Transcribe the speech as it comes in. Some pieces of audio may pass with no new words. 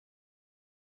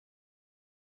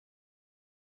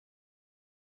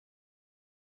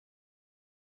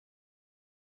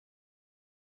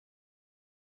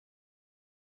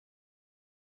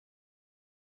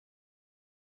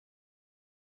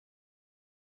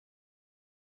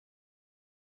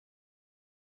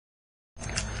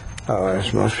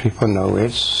As most people know,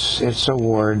 it's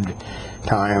award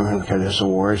time, because it's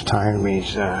awards time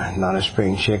means Not a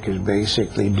Spring Chick is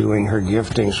basically doing her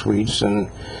gifting suites and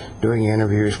doing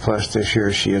interviews. Plus, this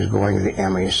year she is going to the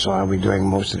Emmys, so I'll be doing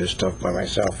most of this stuff by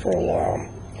myself for a while.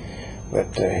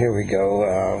 But here we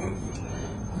go.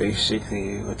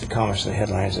 Basically, with the comments and the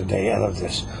headlines of the day, I love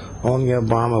this. Only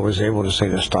Obama was able to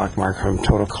save the stock market from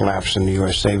total collapse in the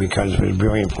USA because of his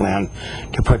brilliant plan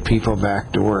to put people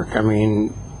back to work. I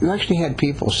mean, you actually had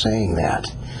people saying that.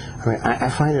 I mean, I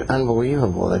find it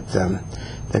unbelievable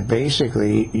that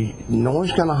basically no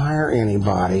one's going to hire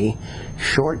anybody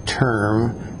short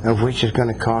term, of which is going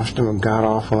to cost them a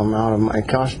god-awful amount of money. It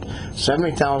costs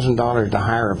 $70,000 to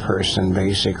hire a person,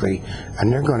 basically,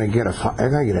 and they're going to get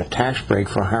a tax break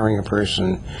for hiring a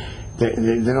person. They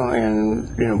don't,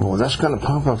 and well, that's going to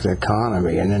pump up the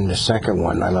economy. And then the second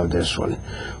one, I love this one.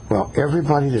 Well,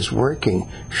 everybody that's working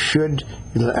should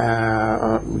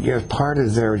give part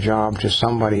of their job to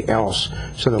somebody else,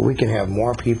 so that we can have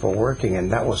more people working,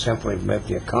 and that will simply make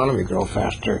the economy grow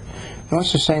faster. No,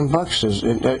 it's the same bucks.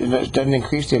 It doesn't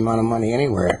increase the amount of money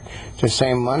anywhere. It's the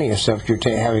same money, except you're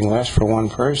having less for one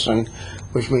person,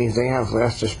 which means they have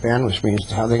less to spend, which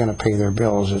means how they're going to pay their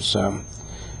bills. It's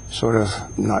sort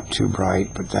of not too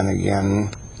bright, but then again,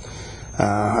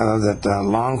 I love that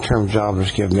long-term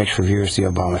jobless give mixed reviews to the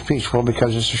Obama speech. Well,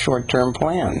 because it's a short-term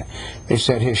plan. They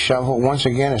said his shovel, once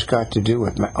again, it's got to do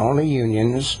with only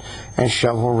unions and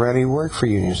shovel-ready work for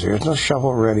unions. There's no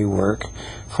shovel-ready work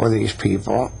for these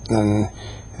people, and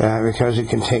because it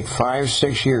can take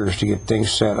 5-6 years to get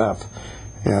things set up.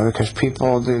 Because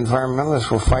people, the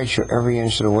environmentalists will fight you every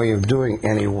inch of the way of doing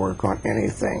any work on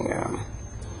anything.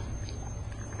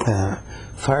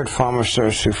 Fired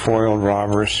pharmacists who foiled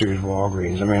robbers sues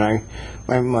Walgreens. I mean,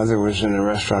 my mother was in the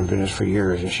restaurant business for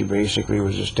years, and she basically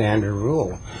was a standard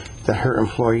rule that her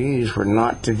employees were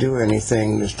not to do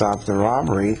anything to stop the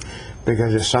robbery,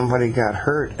 because if somebody got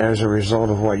hurt as a result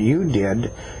of what you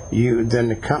did, then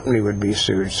the company would be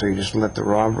sued. So you just let the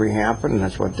robbery happen, and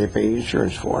that's what they pay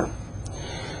insurance for.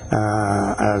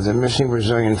 The missing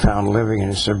Brazilian found living in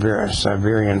a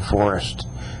Siberian forest.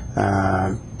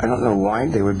 I don't know why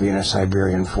they would be in a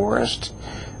Siberian forest.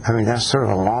 I mean, that's sort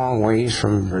of a long ways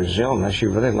from Brazil, unless you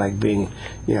really like being,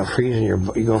 freezing you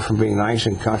go from being nice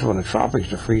and comfortable in the tropics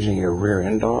to freezing your rear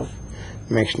end off.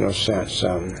 Makes no sense.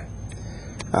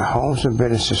 Homes and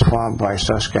businesses swamped by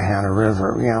Susquehanna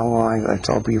River. I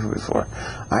told people before,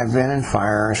 I've been in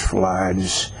fires,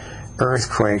 floods,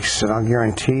 earthquakes, and I'll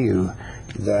guarantee you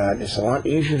that it's a lot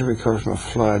easier to recover from a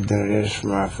flood than it is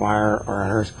from a fire or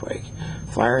an earthquake.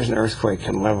 Fires and earthquake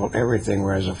can level everything,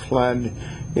 whereas a flood,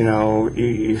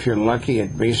 if you're lucky,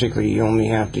 it basically you only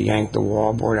have to yank the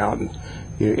wallboard out,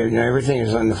 and everything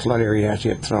is in the flood area has to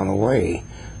get thrown away.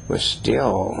 But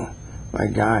still, my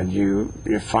God, your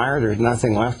fire, there's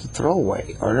nothing left to throw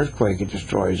away. Or an earthquake, it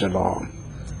destroys it all.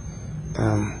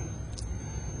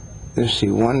 Let's see,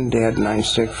 1 dead, 9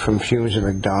 sick from fumes at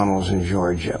McDonald's in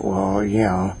Georgia. Well,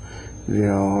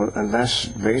 and that's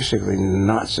basically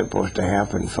not supposed to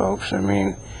happen, folks. I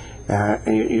mean,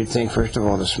 you'd think, first of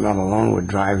all, the smell alone would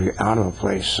drive you out of a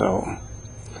place. So,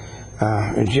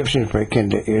 Egyptians break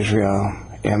into Israel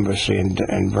embassy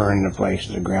and burn the place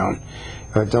to the ground.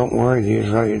 But don't worry, the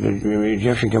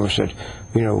Egyptian government said,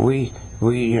 we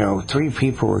 3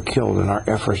 people were killed in our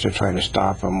efforts to try to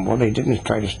stop them. Well, they didn't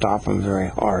try to stop them very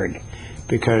hard,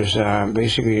 because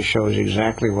basically it shows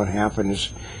exactly what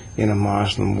happens in a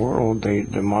Muslim world.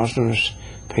 The Muslims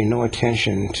pay no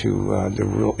attention to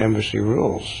the embassy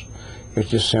rules. It's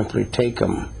just simply take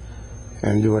them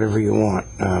and do whatever you want.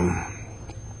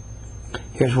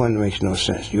 Here's one that makes no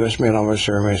sense. U.S. mail order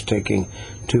service taking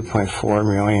 $2.4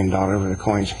 million for the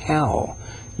coins. How?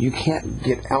 You can't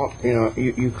get out,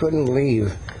 you couldn't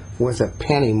leave with a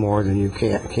penny more than you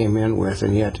came in with,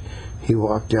 and yet he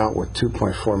walked out with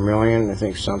 $2.4 million. I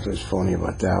think something's phony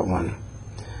about that one.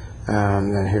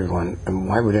 Then here's one.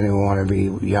 Why would anyone want to be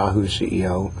Yahoo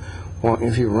CEO? Well,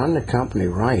 if you run the company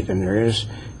right, and there is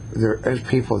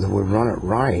people that would run it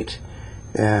right,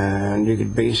 and you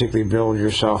could basically build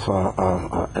yourself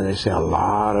they say a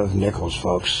lot of nickels,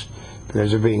 folks,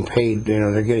 because they're being paid,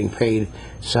 they're getting paid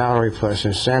salary plus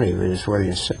incentive. It's where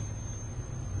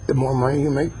the more money you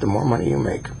make, the more money you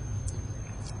make.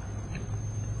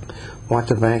 What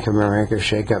the Bank of America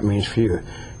shakeup means for you.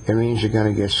 It means you're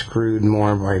going to get screwed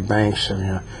more by banks.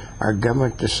 Our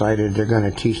government decided they're going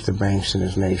to teach the banks in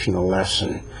this nation a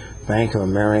lesson. Bank of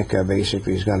America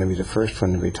basically is going to be the first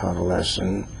one to be taught a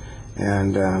lesson,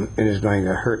 and it is going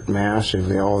to hurt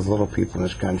massively all the little people in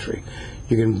this country.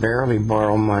 You can barely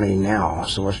borrow money now,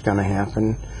 so what's going to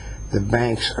happen? the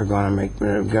banks are going to make,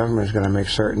 the government's going to make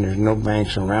certain there's no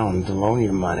banks around to loan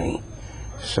you money.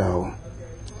 So,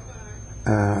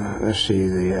 let's see,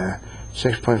 the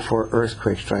 6.4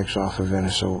 earthquake strikes off of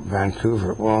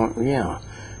Vancouver. Well, yeah,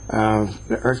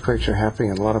 the earthquakes are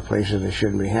happening in a lot of places that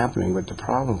shouldn't be happening, but the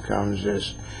problem comes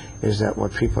is that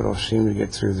what people don't seem to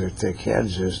get through their thick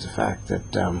heads is the fact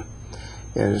that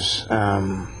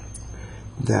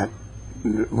that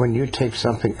when you take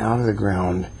something out of the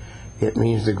ground, it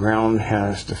means the ground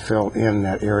has to fill in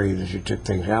that area that you took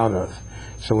things out of.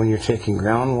 So when you're taking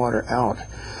groundwater out,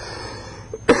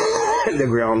 the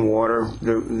groundwater,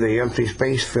 the empty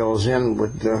space fills in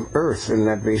with the earth, and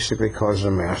that basically causes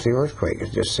a massive earthquake.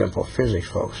 It's just simple physics,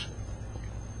 folks.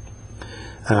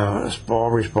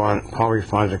 Paul responds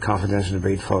to confidential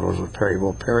debate photos with Perry.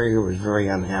 Well, Perry was very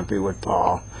unhappy with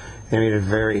Paul. He made it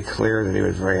very clear that he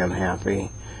was very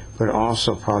unhappy. But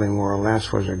also, probably more or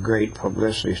less, was a great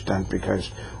publicity stunt,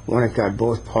 because one, it got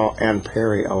both Paul and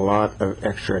Perry a lot of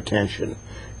extra attention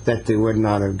that they would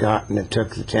not have gotten. It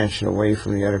took the attention away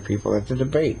from the other people at the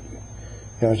debate.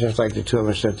 You know, it's just like the two of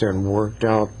us sat there and worked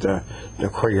out the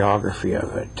choreography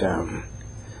of it.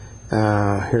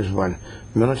 Here's one.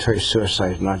 Military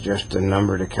suicide is not just a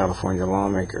number to California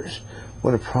lawmakers.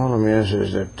 What the problem is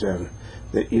that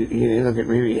that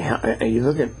you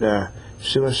look at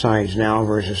suicides now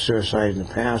versus suicides in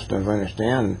the past. And I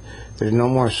understand there's no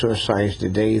more suicides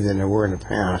today than there were in the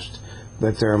past,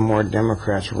 but there are more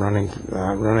Democrats running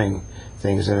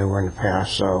things than there were in the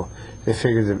past. So they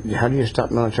figured that how do you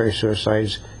stop military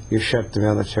suicides? You shut the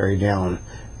military down.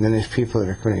 And then these people that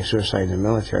are committing suicide in the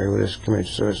military will just commit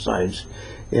suicides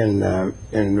in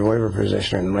whatever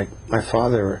position. Like my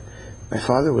father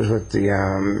was with the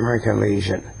American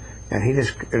Legion, and he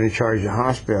just in charge of the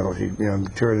hospitals. He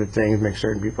tour the things, make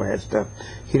certain people had stuff.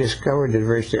 He discovered that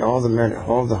virtually all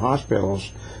the hospitals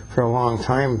for a long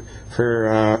time,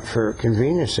 for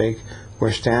convenience sake,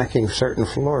 were stacking certain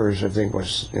floors. I think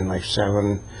was in like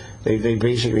 7. They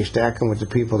basically stack them with the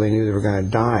people they knew they were going to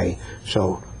die.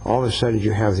 So all of a sudden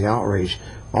you have the outrage.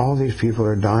 All these people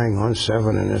are dying on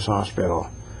 7 in this hospital.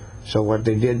 So what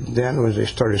they did then was they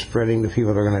started spreading the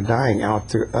people that are going to die out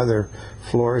through other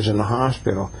floors in the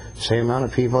hospital. Same amount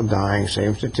of people dying,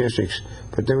 same statistics,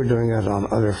 but they were doing that on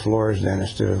other floors then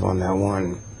instead of on that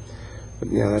one. But,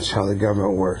 that's how the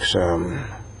government works.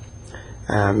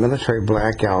 Military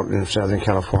blackout in Southern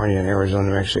California and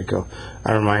Arizona, Mexico,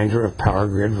 a reminder of power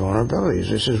grid vulnerabilities.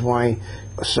 This is why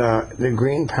the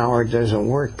green power doesn't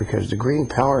work, because the green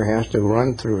power has to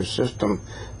run through a system.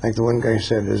 Like the one guy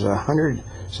said,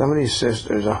 somebody's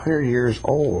system is 100 years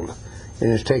old,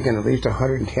 and it's taken at least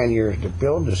 110 years to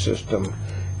build the system.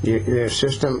 The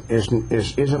system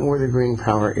isn't where the green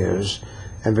power is,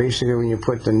 and basically when you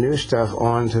put the new stuff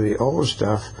onto the old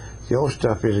stuff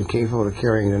isn't capable of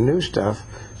carrying the new stuff,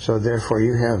 so therefore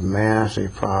you have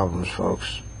massive problems,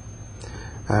 folks.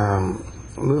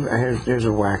 Here's a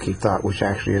wacky thought, which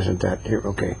actually isn't that here.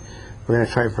 Okay, we're going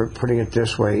to try putting it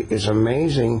this way. It's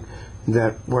amazing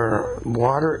that where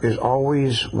water is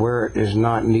always where it is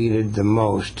not needed the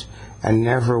most, and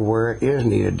never where it is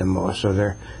needed the most. So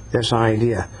this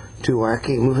idea, too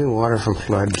wacky, moving water from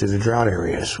flood to the drought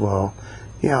areas. Well,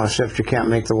 except you can't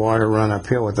make the water run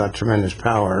uphill without tremendous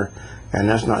power, and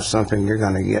that's not something you're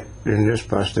going to get in this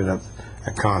busted up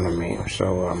economy.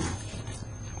 So,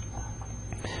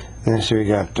 then we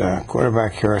got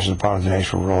quarterback Harris apologized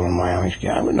for role in Miami.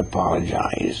 Yeah, I wouldn't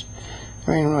apologize.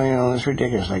 I mean, it's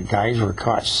ridiculous. Like, guys were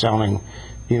caught selling,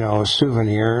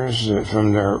 souvenirs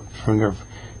from their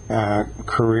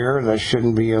career that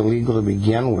shouldn't be illegal to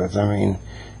begin with. I mean,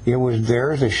 it was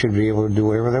theirs. They should be able to do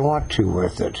whatever they want to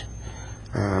with it.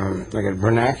 Like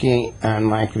Bernanke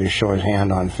unlikely to show his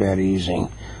hand on Fed easing.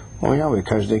 Well, yeah,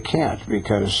 because they can't.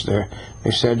 Because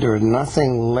they said there was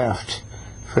nothing left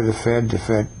for the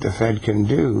Fed can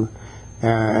do.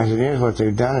 As it is, what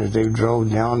they've done is they've drove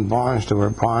down bonds to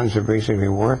where bonds are basically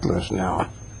worthless now.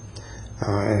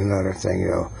 And another thing,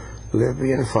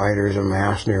 Libyan fighters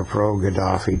amassed near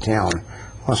pro-Gaddafi town.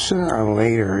 Well, sooner or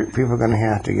later, people are going to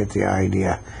have to get the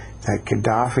idea that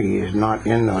Gaddafi is not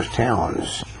in those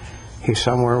towns. He's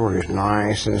somewhere where he's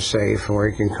nice and safe and where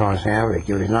he can cause havoc.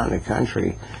 If he's not in the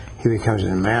country, he becomes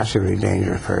a massively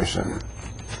dangerous person.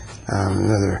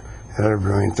 Another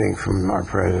brewing thing from our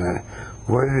president.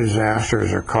 Weather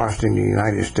disasters are costing the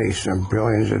United States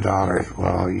billions of dollars.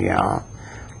 Well, yeah.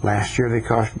 Last year they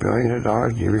cost billions of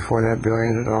dollars. The year before that,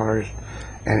 billions of dollars.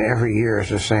 And every year it's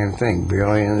the same thing,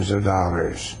 billions of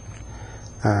dollars.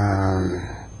 And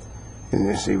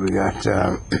let's see, we got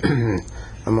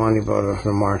Amani Butler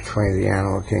from Mark Twain, The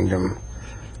Animal Kingdom.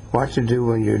 What to do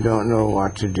when you don't know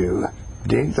what to do.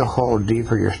 dig the hole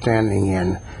deeper you're standing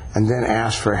in, and then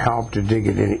ask for help to dig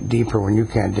it any deeper when you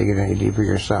can't dig it any deeper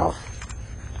yourself.